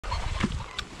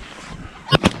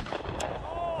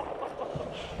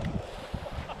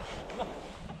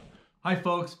Hi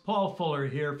folks, Paul Fuller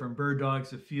here from Bird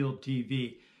Dogs Afield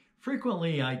TV.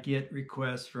 Frequently I get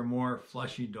requests for more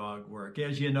flushing dog work.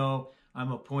 As you know,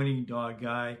 I'm a pointing dog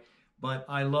guy, but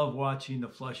I love watching the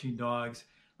flushing dogs.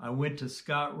 I went to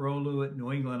Scott Rolu at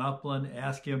New England Upland,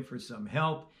 asked him for some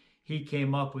help. He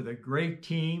came up with a great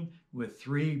team with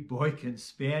 3 Boykin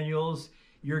Spaniels.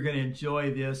 You're going to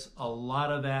enjoy this, a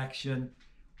lot of action.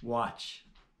 Watch.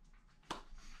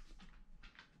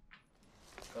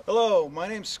 Hello, my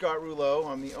name's Scott Rouleau.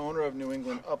 I'm the owner of New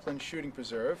England Upland Shooting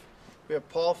Preserve. We have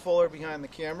Paul Fuller behind the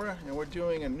camera, and we're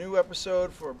doing a new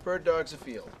episode for Bird Dogs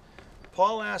Afield.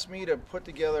 Paul asked me to put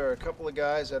together a couple of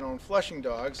guys that own flushing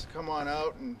dogs to come on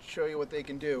out and show you what they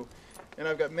can do. And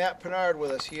I've got Matt Pinard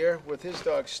with us here with his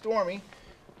dog Stormy,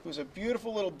 who's a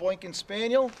beautiful little Boykin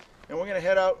Spaniel, and we're going to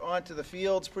head out onto the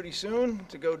fields pretty soon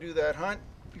to go do that hunt.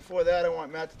 Before that, I want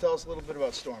Matt to tell us a little bit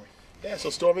about Stormy. Yeah, so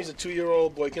Stormy's a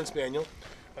 2-year-old Boykin Spaniel.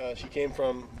 She came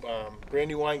from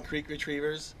Brandywine Creek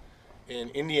Retrievers in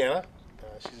Indiana.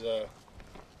 She's a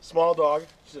small dog.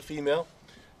 She's a female.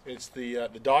 It's the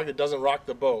dog that doesn't rock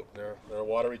the boat. They're a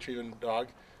water retrieving dog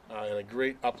and a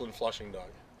great upland flushing dog.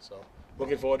 So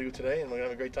looking forward to it today, and we're going to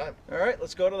have a great time. All right,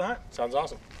 let's go to the hunt. Sounds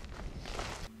awesome.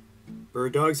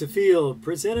 Bird Dogs Afield,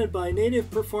 presented by Native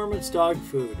Performance Dog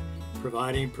Food,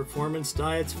 providing performance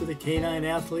diets for the canine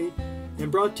athlete,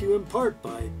 and brought to you in part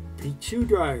by Pete Shoe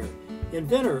Dryer,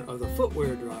 inventor of the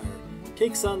footwear dryer,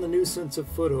 takes on the nuisance of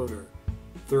foot odor.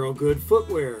 Thorogood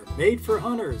Footwear, made for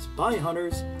hunters, by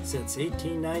hunters since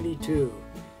 1892.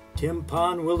 Tim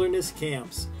Pond Wilderness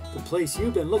Camps, the place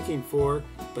you've been looking for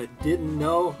but didn't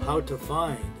know how to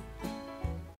find.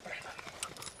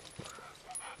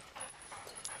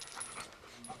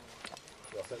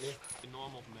 The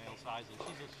normal male size, and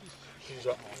she's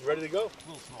ready to go. a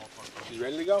little small for her. She's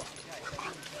ready to go.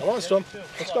 Come on, Storm.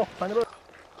 Let's go. Find the bird.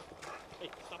 Hey,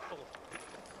 stop pulling.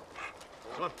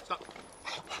 Come on, stop.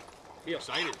 Heel.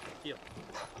 Excited. Heel.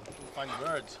 Find the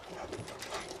birds.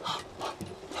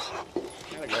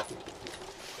 Gotta go.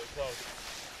 Stay close.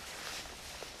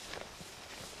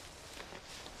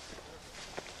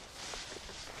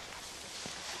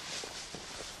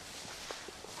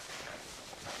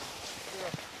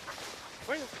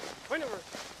 Find her.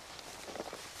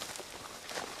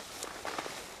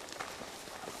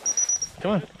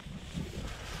 Come on.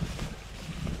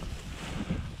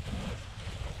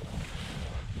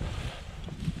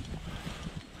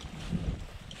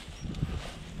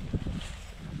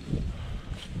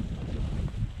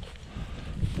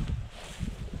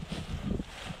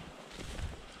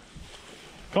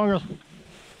 Come on, girls.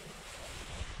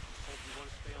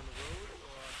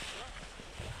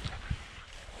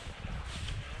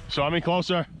 Show me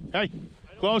closer. Hey,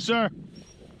 closer.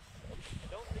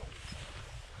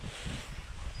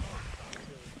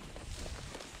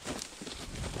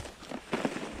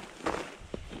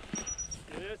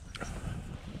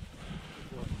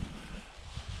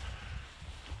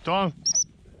 Tom.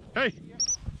 Hey.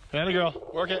 There you go.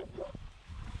 Work it.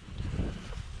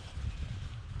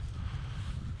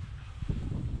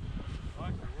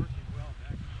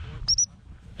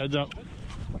 Heads up.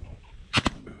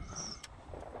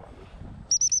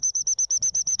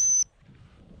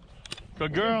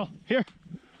 Good girl. Here.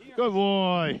 Good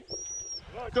boy.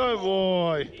 Good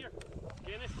boy. Here.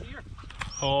 Guinness, here.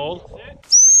 Hold.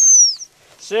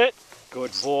 Sit.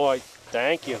 Good boy.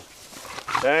 Thank you.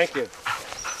 Thank you.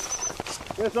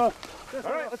 Yes, up.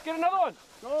 All right, let's get another one.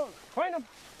 Go. Find him.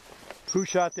 Who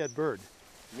shot that bird?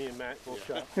 Me and Matt both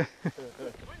shot. Gunner's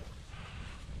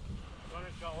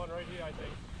got one right here, I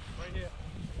think. Right here.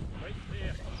 Right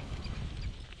there.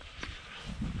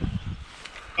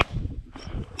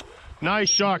 Nice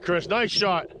shot, Chris. Nice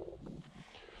shot.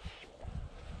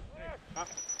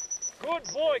 Good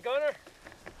boy, Gunner.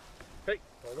 Hey,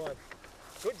 hold on.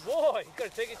 Good boy. You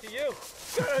gotta take it to you.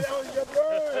 That was your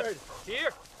bird.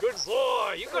 Here. Good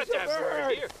boy. You got that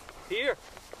bird. Here.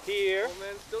 Here. Old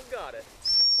man still got it.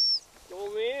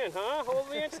 Old man, huh? Old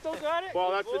man still got it? Well,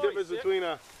 Good that's boy. the difference Sit. between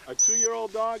a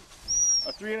 2-year-old dog,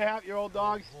 a 3.5-year-old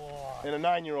dog, and a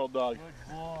 9-year-old dog.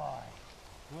 Good boy.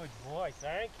 Good boy.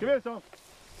 Thank you. Come here, Tom.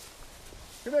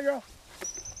 Come here, girl.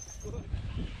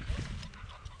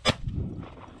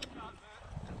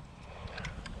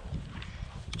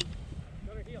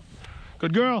 Gunner, heel.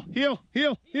 Good girl. Heel,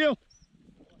 heel, heel.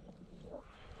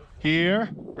 Here.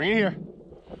 Bring it here.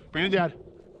 Bring it to Dad.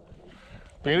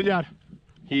 Bring it to Dad.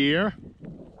 Here.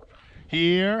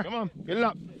 Here. Come on. Get it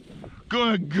up.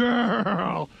 Good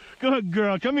girl. Good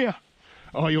girl. Come here.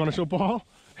 Oh, you want to show Paul?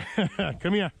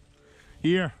 Come here.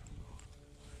 Here.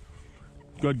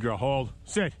 Good girl. Hold.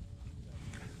 Sit.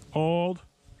 Hold.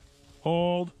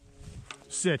 Hold.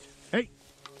 Sit. Hey.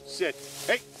 Sit.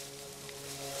 Hey.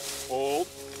 Hold.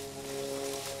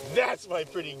 That's my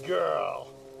pretty girl.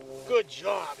 Good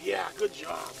job. Yeah, good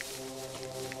job.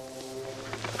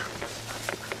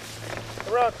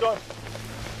 Around, Storm.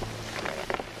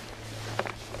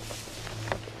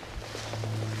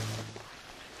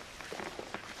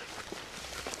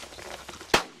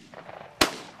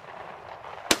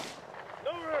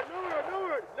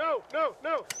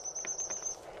 No.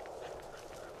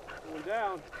 Going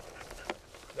down.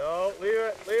 No, leave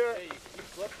it. Hey, you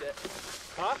flipped it.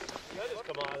 Huh? You just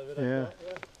come out of it. Yeah.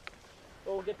 Yeah.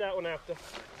 Oh, we'll get that one after.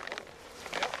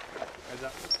 Heads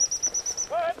up.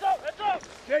 Oh, heads up!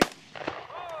 Jake.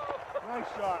 Oh. Nice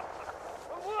shot.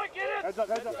 Good boy, get it! Heads up.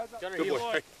 Gunner, Good heel boy.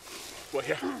 on. Hey. Boy,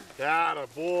 yeah. That a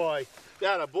boy.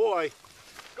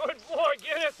 Good boy,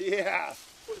 get it! Yeah.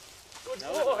 Good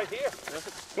boy, here.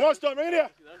 Come on, Storm, bring it here.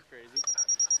 That was crazy.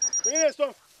 Bring it here,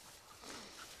 Storm.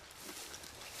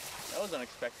 That was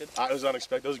unexpected. That was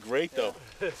unexpected. That was great, though.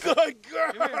 Good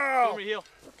girl. Come here, heel.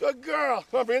 Good girl.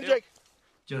 Come on, bring it, Jake.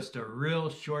 Just a real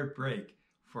short break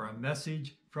for a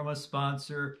message from a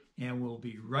sponsor, and we'll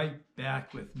be right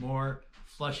back with more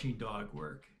Flushing Dog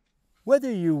Work.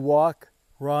 Whether you walk,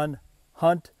 run,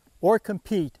 hunt, or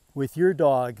compete with your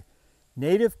dog,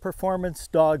 Native Performance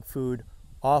Dog Food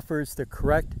offers the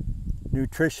correct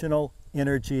nutritional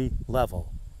energy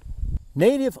level.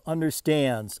 Native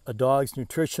understands a dog's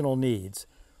nutritional needs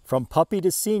from puppy to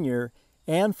senior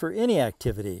and for any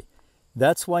activity.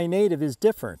 That's why Native is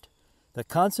different. The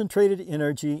concentrated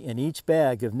energy in each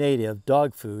bag of Native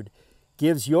dog food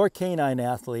gives your canine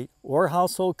athlete or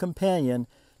household companion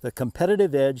the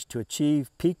competitive edge to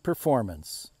achieve peak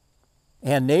performance.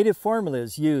 And Native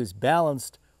formulas use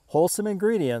balanced, wholesome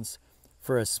ingredients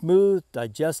for a smooth,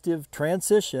 digestive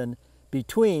transition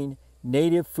between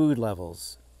Native food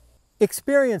levels.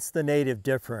 Experience the Native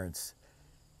difference.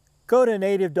 Go to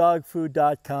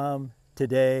nativedogfood.com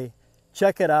today.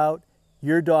 Check it out.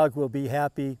 Your dog will be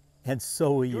happy, and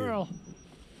so will you. Girl,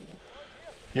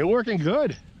 you're working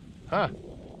good, huh?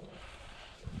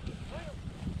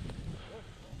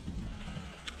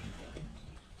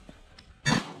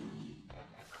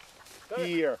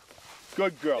 Here.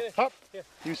 Good girl. Hop.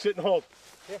 You sit and hold.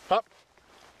 Hop.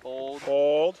 Hold.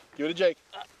 Hold. Give it to Jake.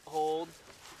 Hold.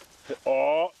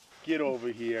 Oh, get over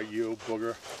here, you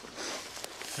booger.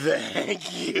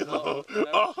 Thank you.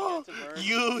 Oh,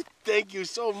 thank you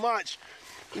so much.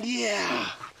 Yeah,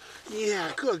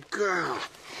 good girl.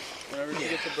 Whenever she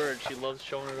gets a bird, she loves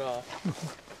showing it off.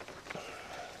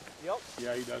 Yep.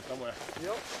 Yeah, he does somewhere.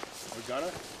 Yep. We got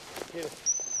her? Hit it.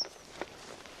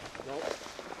 Nope.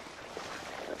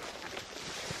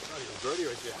 Not even birdie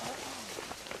right there.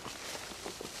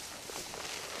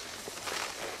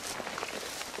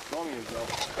 Show me yourself.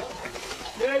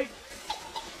 Jake!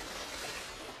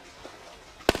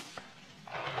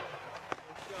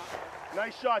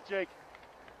 Nice shot, Jake.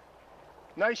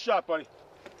 Nice shot, buddy.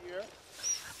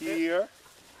 Here.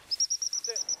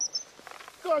 Sit.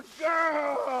 Good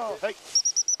girl! Hey.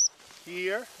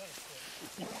 Here.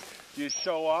 You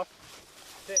show off.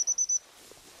 Sit.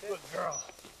 Good girl.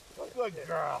 Good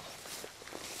girl.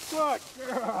 Good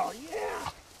girl,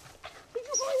 yeah. Did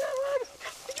you find that bird?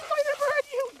 Did you find that bird?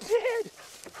 You did.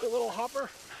 The little hopper.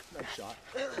 Nice shot.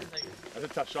 That's a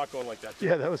tough shot going like that, too.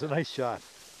 Yeah, that was a nice shot.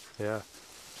 Yeah.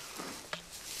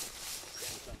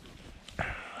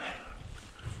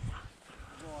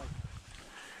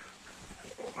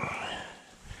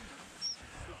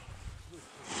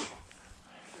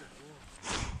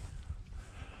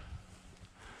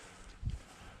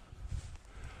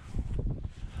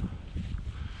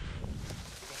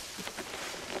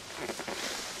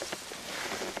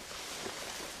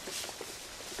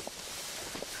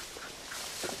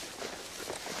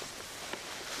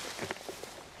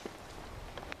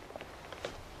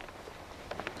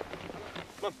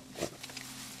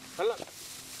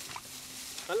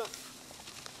 Hello.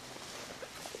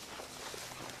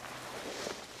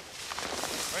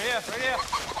 Right here.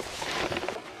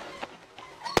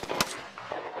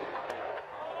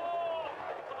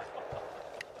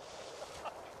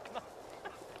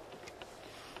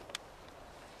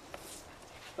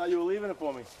 Thought you were leaving it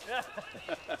for me. Yeah.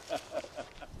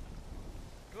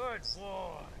 Good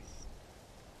boy.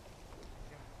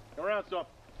 Come around, Storm.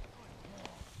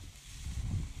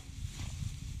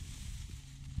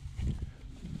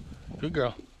 Good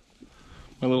girl.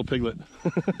 My little piglet.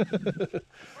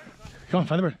 Come on,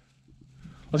 find the bird.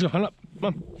 Let's go, hunt up. Come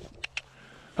on.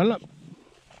 Hunt up.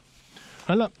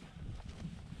 Hunt up.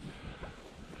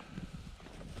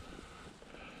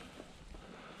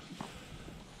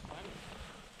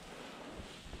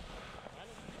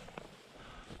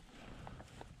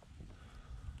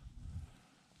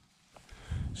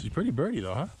 She's a pretty birdie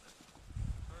though, huh?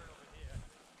 Bird over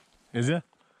here. Is it? Yeah.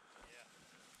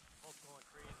 Both going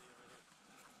crazy over here.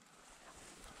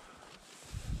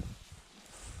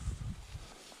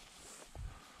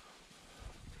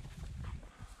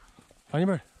 Find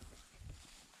your bird.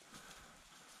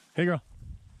 Hey, girl.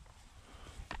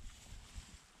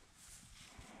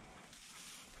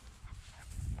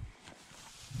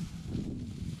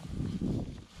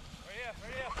 Right here,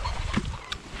 right here.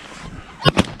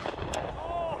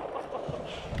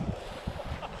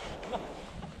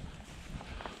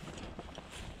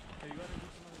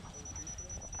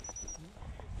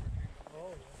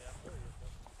 Oh, yeah.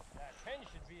 That 10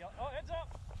 should be up. Oh, heads up.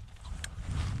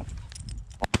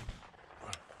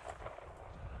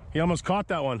 He almost caught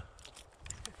that one.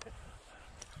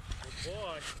 Good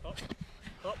boy. Up,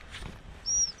 up.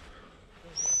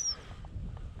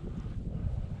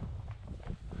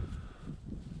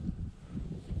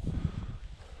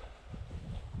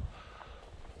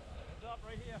 Heads up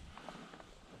right here.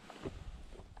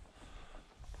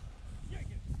 Yeah, get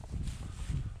it.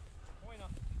 Pointer.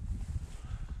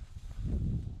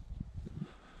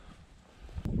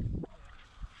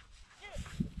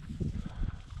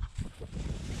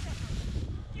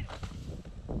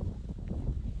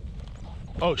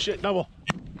 Oh shit, double.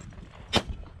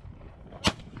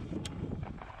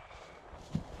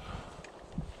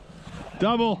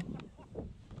 Double.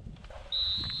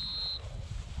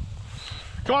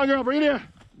 Come on, girl, bring it here.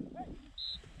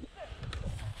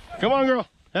 Come on, girl.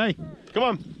 Hey, come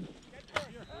on.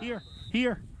 Here,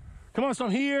 here. Come on, son,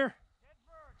 here.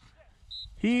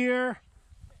 Here.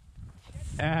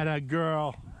 Atta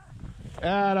girl.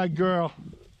 Atta girl.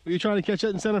 Were you trying to catch that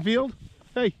in center field?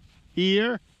 Hey,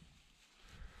 here.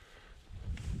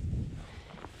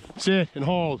 Sit and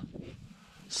hold.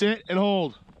 Sit and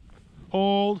hold.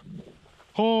 Hold.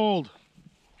 Hold.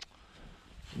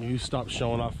 You stop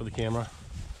showing off for the camera.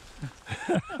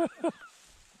 I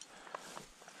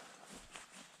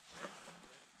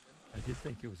did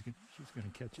think she was going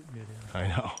to catch it mid-air. I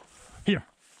know. Here.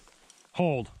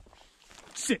 Hold.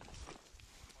 Sit.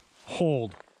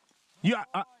 Hold. Yeah.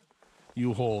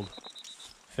 You hold.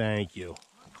 Thank you.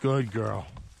 Good girl.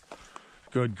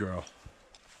 Good girl.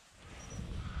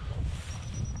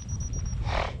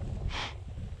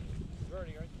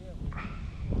 Birdie right there.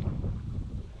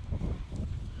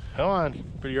 Come on,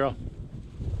 pretty girl.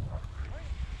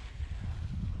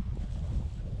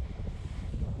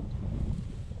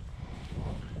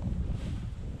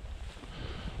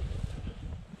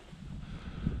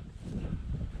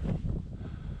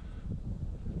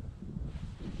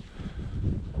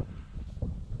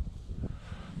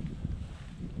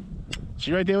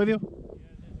 She right there with you? Yeah,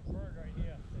 there's a bird right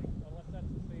here. Unless that's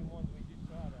the same ones we just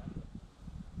shot at.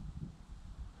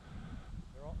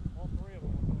 They're all three of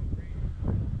them are going crazy.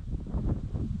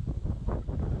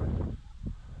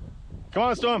 Come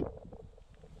on, Storm.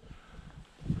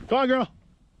 Come on, girl.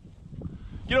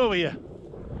 Get over here.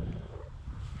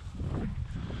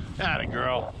 Atta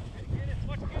girl. Get it,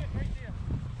 watch, get it right there.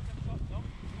 Nope.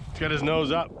 He's got his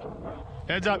nose up.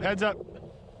 Heads up, heads up.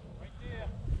 Right there.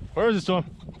 Where is it, Storm?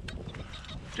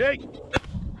 Jake.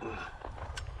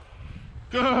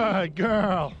 Good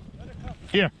girl.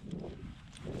 Here.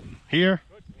 Here.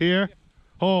 Here.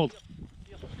 Hold.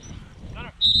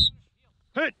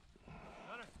 Hit.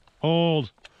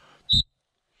 Hold.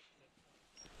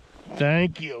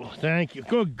 Thank you. Thank you.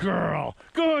 Good girl.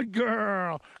 Good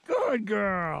girl. Good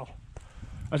girl.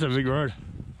 That's a big bird.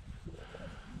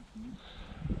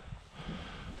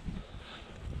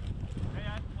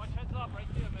 Hey, watch heads up right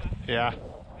there, man. Yeah. Got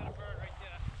a bird right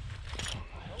there.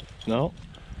 No.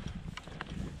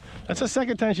 That's the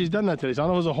second time she's done that today. So I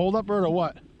don't know if it was a hold up bird or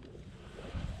what.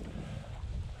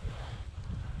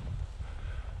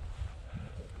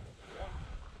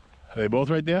 Are they both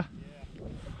right there? Yeah.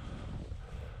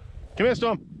 Come here,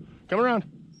 Storm. Come around.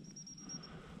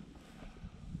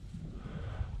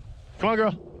 Come on,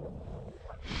 girl.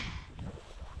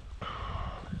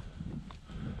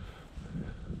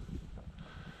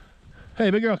 Hey,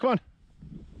 big girl, come on.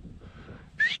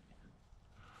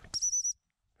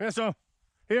 Come here, Storm.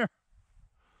 Here.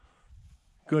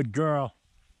 Good girl.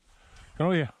 Come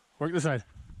over here. Work this side.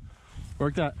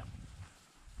 Work that.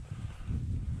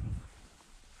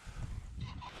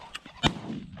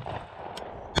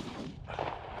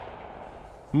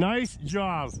 Nice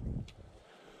job.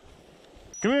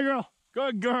 Come here, girl.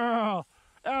 Good girl.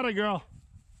 Atta girl.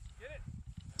 Get it.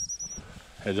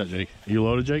 Heads up, Jake. Are you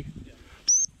loaded, Jake? Yeah.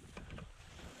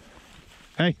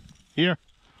 Hey, here.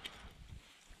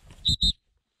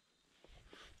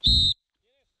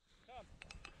 Come.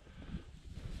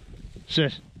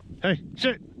 Sit. Hey,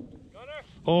 sit. Gunner.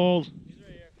 Hold. He's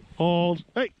right here. Hold.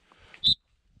 Hey.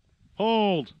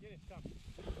 Hold.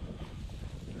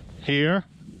 Here.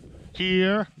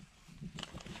 Here.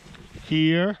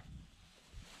 Here.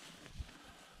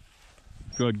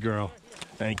 Good girl.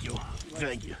 Thank you.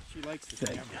 Thank you. She likes the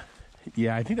Thank camera. you.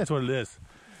 Yeah, I think that's what it is.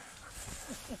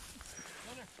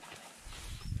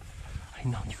 I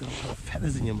know, you got little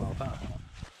feathers in your mouth, huh?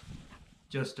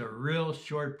 Just a real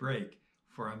short break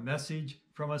for a message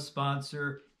from a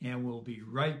sponsor, and we'll be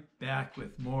right back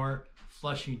with more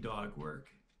Flushing Dog Work.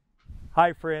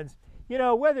 Hi friends. You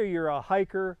know, whether you're a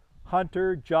hiker,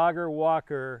 hunter, jogger,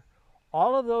 walker,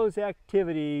 all of those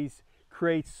activities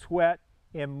create sweat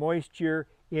and moisture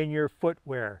in your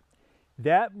footwear.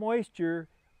 That moisture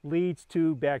leads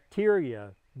to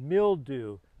bacteria,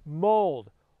 mildew,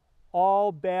 mold,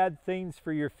 all bad things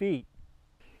for your feet.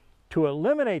 To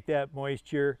eliminate that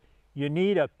moisture, you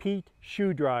need a peat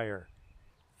shoe dryer.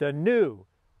 The new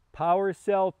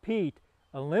PowerCell Peat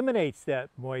eliminates that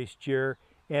moisture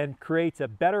and creates a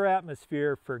better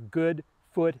atmosphere for good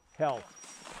foot health.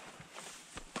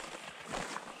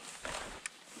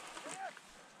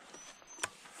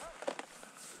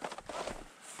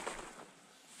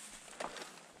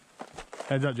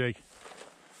 Heads up, Jake.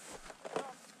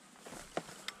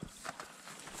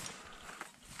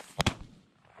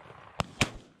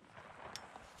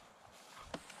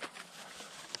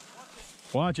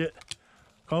 Watch it.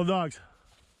 Call the dogs.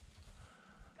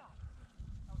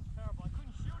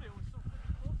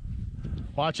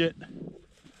 Watch it.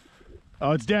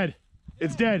 Oh, it's dead.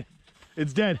 It's dead.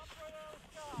 It's dead.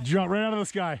 Drop right out of the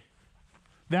sky.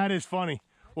 That is funny.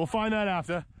 We'll find that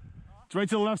after. It's right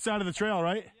to the left side of the trail,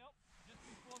 right? Yep, just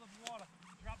before the water.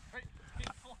 Dropped right, came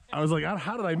flying. I was like,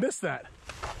 how did I miss that?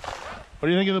 What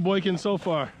do you think of the Boykin so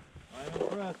far? I'm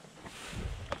impressed.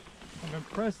 I'm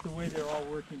impressed the way they're all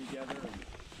working together.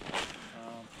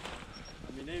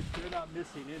 I mean, they're not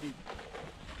missing any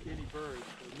birds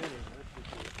or many, that's for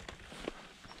sure.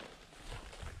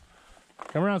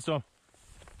 Come around, Storm.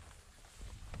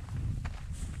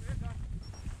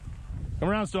 Come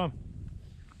around, Storm.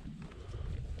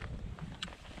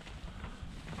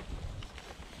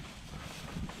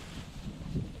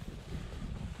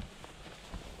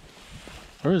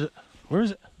 Where is it? Where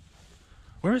is it?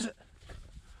 Where is it?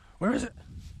 Where is it?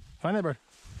 Find that bird.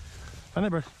 Find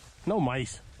that bird. No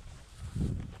mice.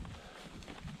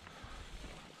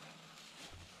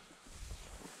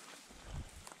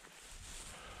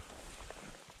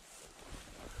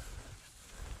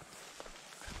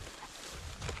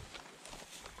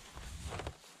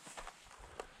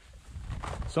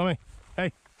 Stormy,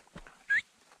 hey.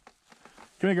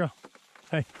 Come here, girl.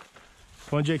 Hey.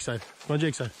 Come on Jake's side. Come on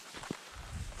Jake's side.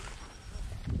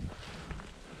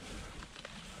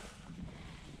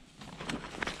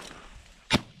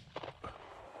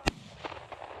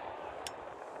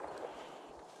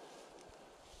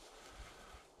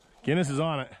 Guinness is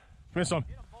on it. Come here, Storm.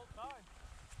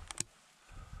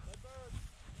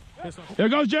 Here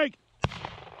goes Jake.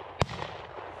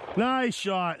 Nice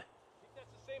shot. Think that's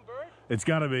the same bird? It's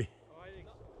gotta be. Oh, I think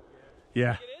so.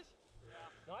 Yeah. Think it is? Yeah.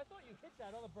 No, I thought you hit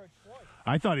that other bird twice.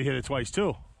 I thought he hit it twice too.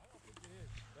 I don't think it is.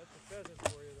 That's a pheasant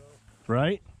for you, though.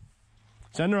 Right?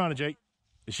 Send her on it, Jake.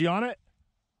 Is she on it?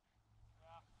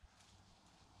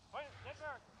 Find that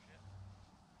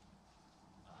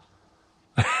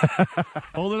bird.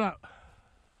 Hold it up.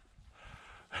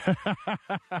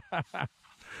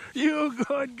 You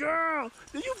good girl.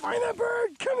 Did you find that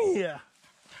bird? Come here.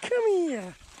 Come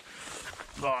here.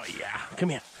 Oh, yeah. Come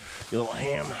here, you little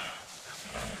ham.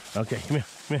 Okay, come here.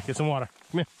 Come here. Get some water.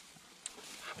 Come here.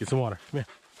 Get some water. Come here.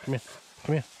 Come here.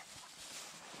 Come here.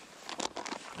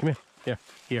 Come here. Here.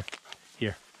 Here.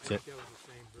 Here. Sit. That was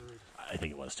the same bird. I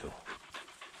think it was too.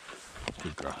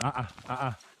 Good girl.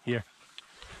 Here.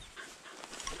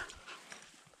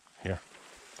 Here.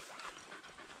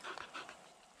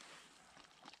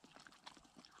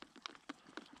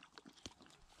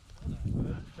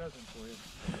 That's a pheasant for you.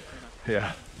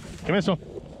 Yeah. Come here, son.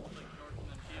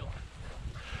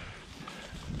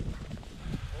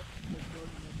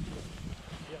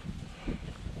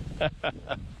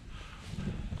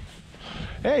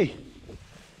 Hey.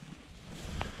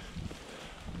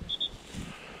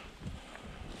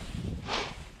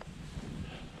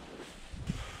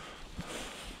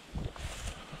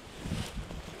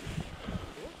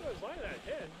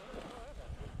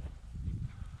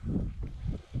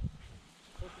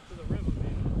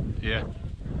 Yeah.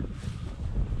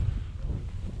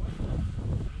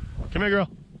 Come here, girl.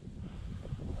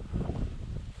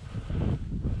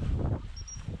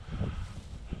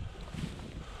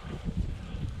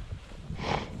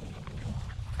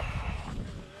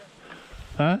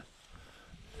 Huh?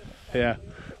 Yeah.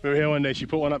 We were here one day, she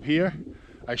put one up here.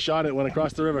 I shot it, went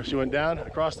across the river. She went down,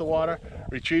 across the water,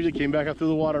 retrieved it, came back up through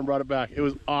the water and brought it back. It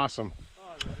was awesome.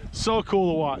 So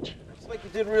cool to watch. Looks like you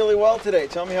did really well today.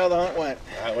 Tell me how the hunt went.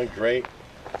 That went great.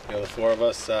 You know, the four of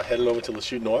us headed over to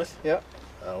Lachute North. Yep.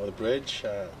 Over the bridge.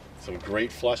 Some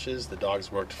great flushes. The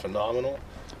dogs worked phenomenal.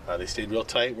 They stayed real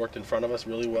tight, worked in front of us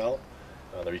really well.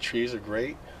 The retrieves are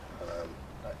great.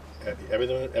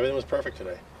 Everything was perfect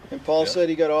today. And Paul said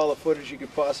he got all the footage you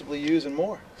could possibly use and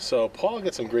more. So Paul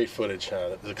got some great footage.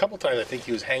 There's a couple times I think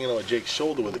he was hanging over Jake's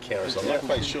shoulder with the camera, so I'm not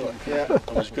quite sure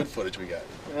how much good footage we got.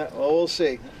 Yeah, well, we'll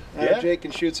see. Jake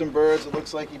can shoot some birds. It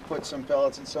looks like he put some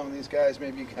pellets in some of these guys.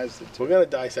 Maybe you guys did too. We're going to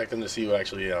dissect them to see who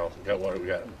actually got what we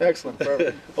got. Excellent.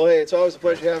 Perfect. Well, hey, it's always a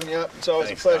pleasure having you up. It's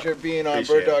always a pleasure being on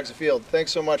Bird Dogs Afield.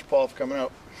 Thanks so much, Paul, for coming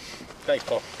out. Thanks,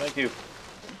 Paul. Thank you.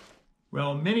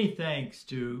 Well, many thanks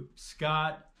to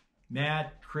Scott,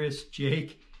 Matt, Chris,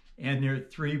 Jake, and their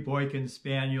 3 Boykin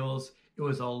Spaniels. It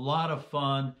was a lot of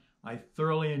fun. I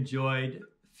thoroughly enjoyed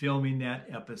filming that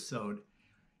episode.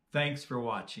 Thanks for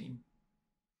watching.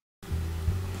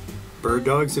 Bird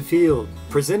Dogs Afield,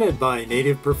 presented by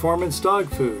Native Performance Dog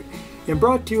Food, and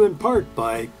brought to you in part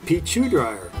by Pete Shoe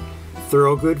Dryer,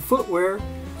 Thorogood Footwear,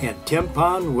 and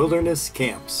Tempon Wilderness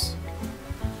Camps.